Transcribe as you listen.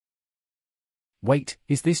Wait,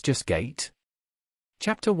 is this just Gate?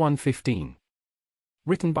 Chapter 115.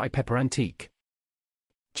 Written by Pepper Antique.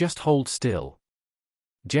 Just hold still,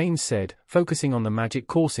 James said, focusing on the magic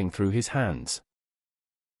coursing through his hands.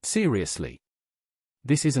 Seriously.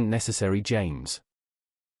 This isn't necessary, James,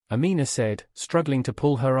 Amina said, struggling to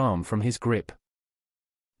pull her arm from his grip.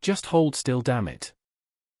 Just hold still, damn it.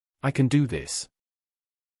 I can do this,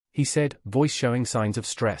 he said, voice showing signs of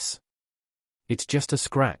stress. It's just a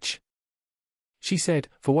scratch, she said,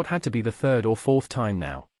 for what had to be the third or fourth time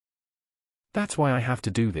now. That's why I have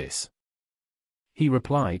to do this, he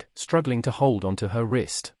replied, struggling to hold onto her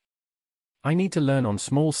wrist. I need to learn on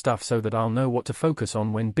small stuff so that I'll know what to focus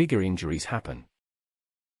on when bigger injuries happen.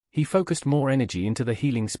 He focused more energy into the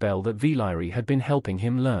healing spell that Vilari had been helping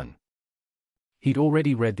him learn. He'd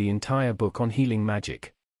already read the entire book on healing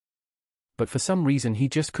magic, but for some reason he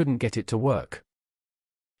just couldn't get it to work.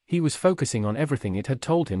 He was focusing on everything it had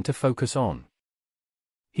told him to focus on.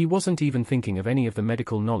 He wasn't even thinking of any of the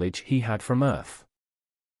medical knowledge he had from Earth.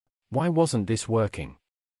 Why wasn't this working?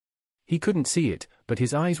 He couldn't see it, but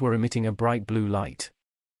his eyes were emitting a bright blue light.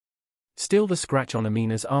 Still, the scratch on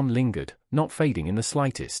Amina's arm lingered, not fading in the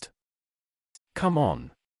slightest. Come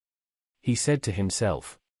on, he said to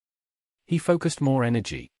himself. He focused more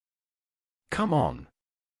energy. Come on,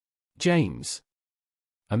 James,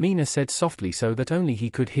 Amina said softly so that only he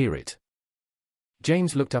could hear it.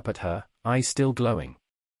 James looked up at her, eyes still glowing.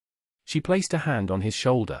 She placed a hand on his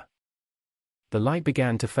shoulder. The light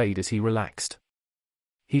began to fade as he relaxed.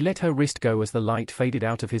 He let her wrist go as the light faded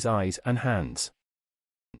out of his eyes and hands.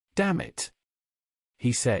 Damn it,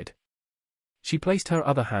 he said. She placed her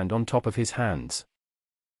other hand on top of his hands.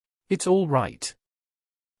 It's all right,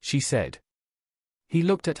 she said. He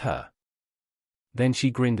looked at her. Then she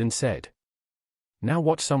grinned and said, now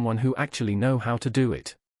watch someone who actually know how to do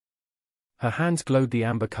it. Her hands glowed the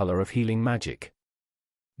amber color of healing magic.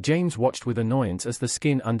 James watched with annoyance as the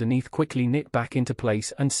skin underneath quickly knit back into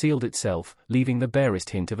place and sealed itself, leaving the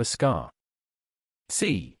barest hint of a scar.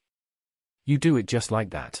 See? You do it just like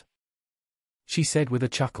that, she said with a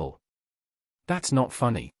chuckle. That's not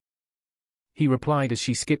funny, he replied as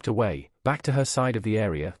she skipped away, back to her side of the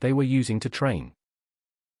area they were using to train.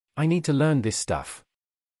 I need to learn this stuff,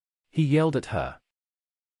 he yelled at her.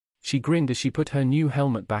 She grinned as she put her new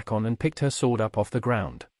helmet back on and picked her sword up off the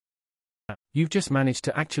ground. You've just managed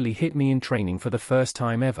to actually hit me in training for the first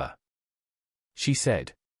time ever, she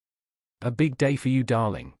said. A big day for you,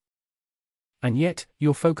 darling. And yet,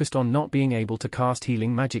 you're focused on not being able to cast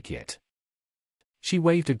healing magic yet. She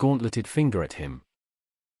waved a gauntleted finger at him.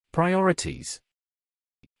 Priorities.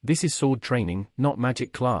 This is sword training, not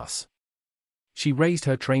magic class. She raised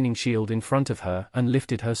her training shield in front of her and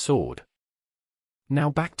lifted her sword. Now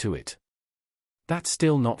back to it. That's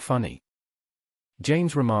still not funny,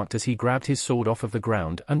 James remarked as he grabbed his sword off of the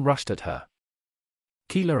ground and rushed at her.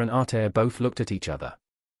 Keeler and Arter both looked at each other.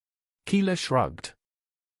 Keeler shrugged.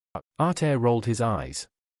 Arter rolled his eyes.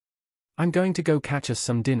 I'm going to go catch us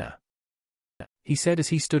some dinner, he said as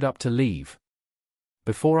he stood up to leave.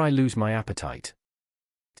 Before I lose my appetite.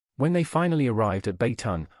 When they finally arrived at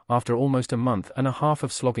Baytun, after almost a month and a half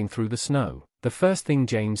of slogging through the snow, the first thing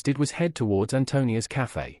James did was head towards Antonia's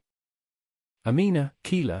cafe. Amina,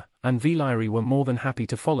 Keeler, and Vilari were more than happy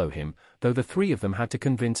to follow him, though the three of them had to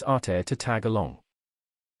convince Arter to tag along.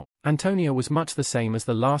 Antonia was much the same as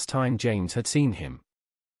the last time James had seen him.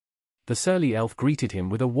 The surly elf greeted him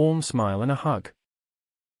with a warm smile and a hug.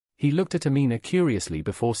 He looked at Amina curiously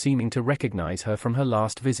before seeming to recognize her from her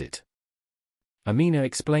last visit. Amina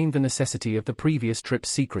explained the necessity of the previous trip's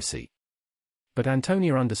secrecy. But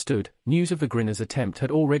Antonia understood, news of the Grinner's attempt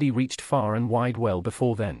had already reached far and wide well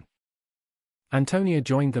before then. Antonia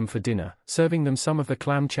joined them for dinner, serving them some of the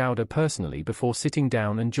clam chowder personally before sitting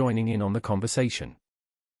down and joining in on the conversation.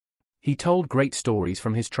 He told great stories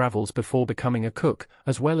from his travels before becoming a cook,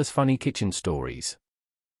 as well as funny kitchen stories.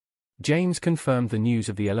 James confirmed the news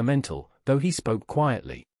of the elemental, though he spoke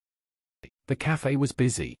quietly. The cafe was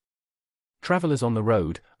busy. Travelers on the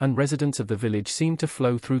road, and residents of the village seemed to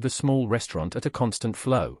flow through the small restaurant at a constant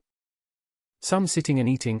flow. Some sitting and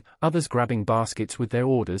eating, others grabbing baskets with their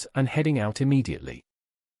orders and heading out immediately.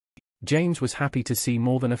 James was happy to see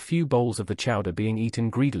more than a few bowls of the chowder being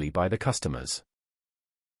eaten greedily by the customers.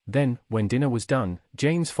 Then, when dinner was done,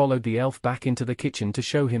 James followed the elf back into the kitchen to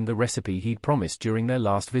show him the recipe he'd promised during their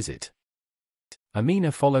last visit.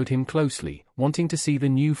 Amina followed him closely, wanting to see the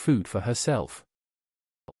new food for herself.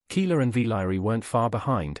 Keeler and Vilari weren't far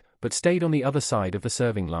behind, but stayed on the other side of the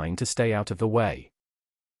serving line to stay out of the way.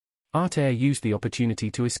 Arter used the opportunity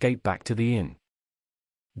to escape back to the inn.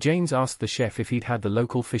 James asked the chef if he'd had the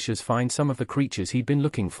local fishers find some of the creatures he'd been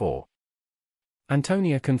looking for.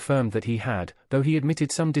 Antonia confirmed that he had, though he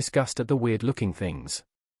admitted some disgust at the weird-looking things.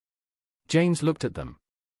 James looked at them.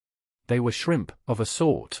 They were shrimp, of a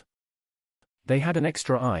sort. They had an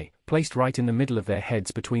extra eye, placed right in the middle of their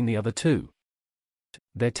heads between the other two.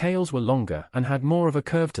 Their tails were longer and had more of a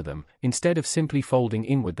curve to them. Instead of simply folding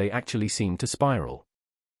inward, they actually seemed to spiral.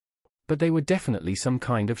 But they were definitely some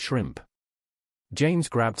kind of shrimp. James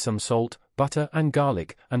grabbed some salt, butter and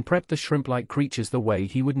garlic, and prepped the shrimp-like creatures the way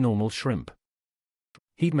he would normal shrimp.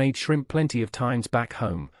 He'd made shrimp plenty of times back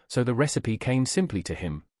home, so the recipe came simply to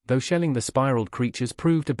him, though shelling the spiraled creatures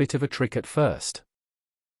proved a bit of a trick at first.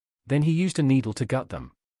 Then he used a needle to gut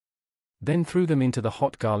them. Then threw them into the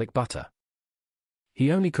hot garlic butter.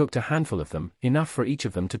 He only cooked a handful of them, enough for each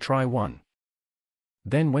of them to try one.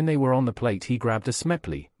 Then when they were on the plate, he grabbed a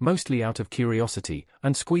smepli, mostly out of curiosity,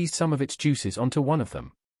 and squeezed some of its juices onto one of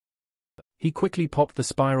them. He quickly popped the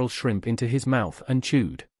spiral shrimp into his mouth and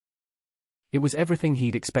chewed. It was everything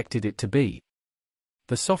he'd expected it to be.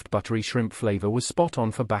 The soft buttery shrimp flavor was spot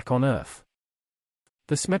on for back on Earth.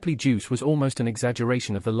 The smepli juice was almost an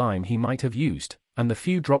exaggeration of the lime he might have used, and the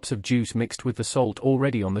few drops of juice mixed with the salt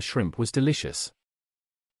already on the shrimp was delicious.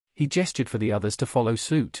 He gestured for the others to follow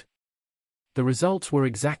suit. The results were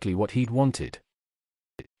exactly what he'd wanted.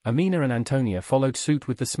 Amina and Antonia followed suit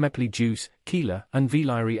with the smepli juice. Keela and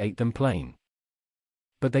Vilari ate them plain.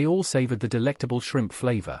 But they all savored the delectable shrimp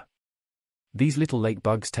flavor. "These little lake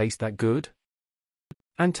bugs taste that good?"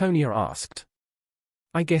 Antonia asked.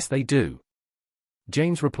 "I guess they do,"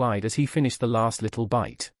 James replied as he finished the last little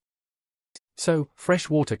bite. So,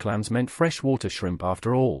 freshwater clams meant freshwater shrimp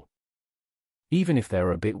after all. Even if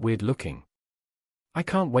they're a bit weird looking. "I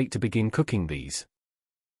can't wait to begin cooking these,"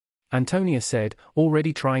 Antonia said,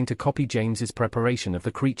 already trying to copy James's preparation of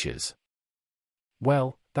the creatures.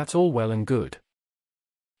 "Well, that's all well and good,"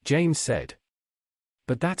 James said.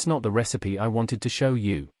 "But that's not the recipe I wanted to show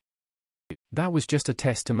you. That was just a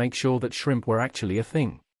test to make sure that shrimp were actually a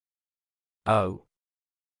thing." "Oh?"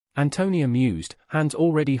 Antonia mused, hands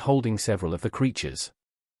already holding several of the creatures.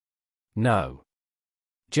 "No,"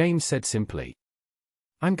 James said simply.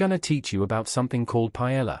 "I'm gonna teach you about something called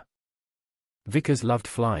paella." Vickers loved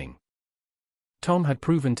flying. Tom had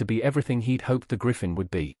proven to be everything he'd hoped the griffin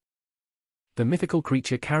would be. The mythical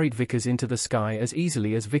creature carried Vickers into the sky as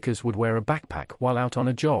easily as Vickers would wear a backpack while out on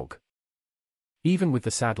a jog. Even with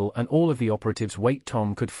the saddle and all of the operative's weight,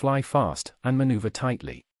 Tom could fly fast and maneuver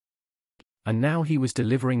tightly. And now he was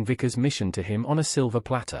delivering Vickers' mission to him on a silver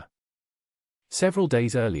platter. Several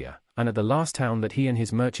days earlier, and at the last town that he and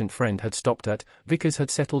his merchant friend had stopped at, Vickers had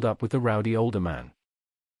settled up with the rowdy older man.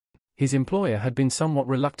 His employer had been somewhat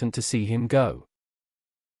reluctant to see him go.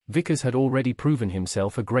 Vickers had already proven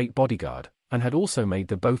himself a great bodyguard, and had also made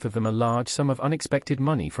the both of them a large sum of unexpected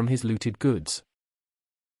money from his looted goods.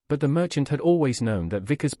 But the merchant had always known that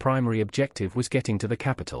Vickers' primary objective was getting to the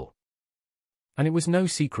capital. And it was no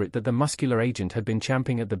secret that the muscular agent had been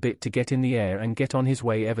champing at the bit to get in the air and get on his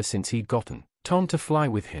way ever since he'd gotten Tom to fly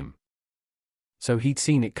with him. So he'd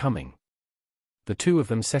seen it coming. The two of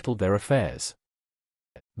them settled their affairs.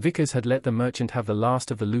 Vickers had let the merchant have the last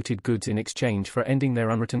of the looted goods in exchange for ending their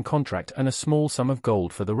unwritten contract and a small sum of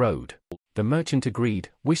gold for the road. The merchant agreed,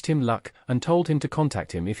 wished him luck, and told him to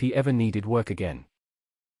contact him if he ever needed work again.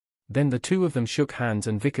 Then the two of them shook hands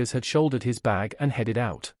and Vickers had shouldered his bag and headed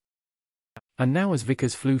out. And now as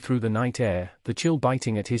Vickers flew through the night air, the chill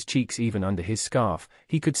biting at his cheeks even under his scarf,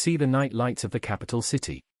 he could see the night lights of the capital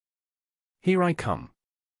city. "Here I come,"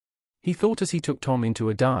 he thought as he took Tom into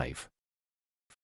a dive.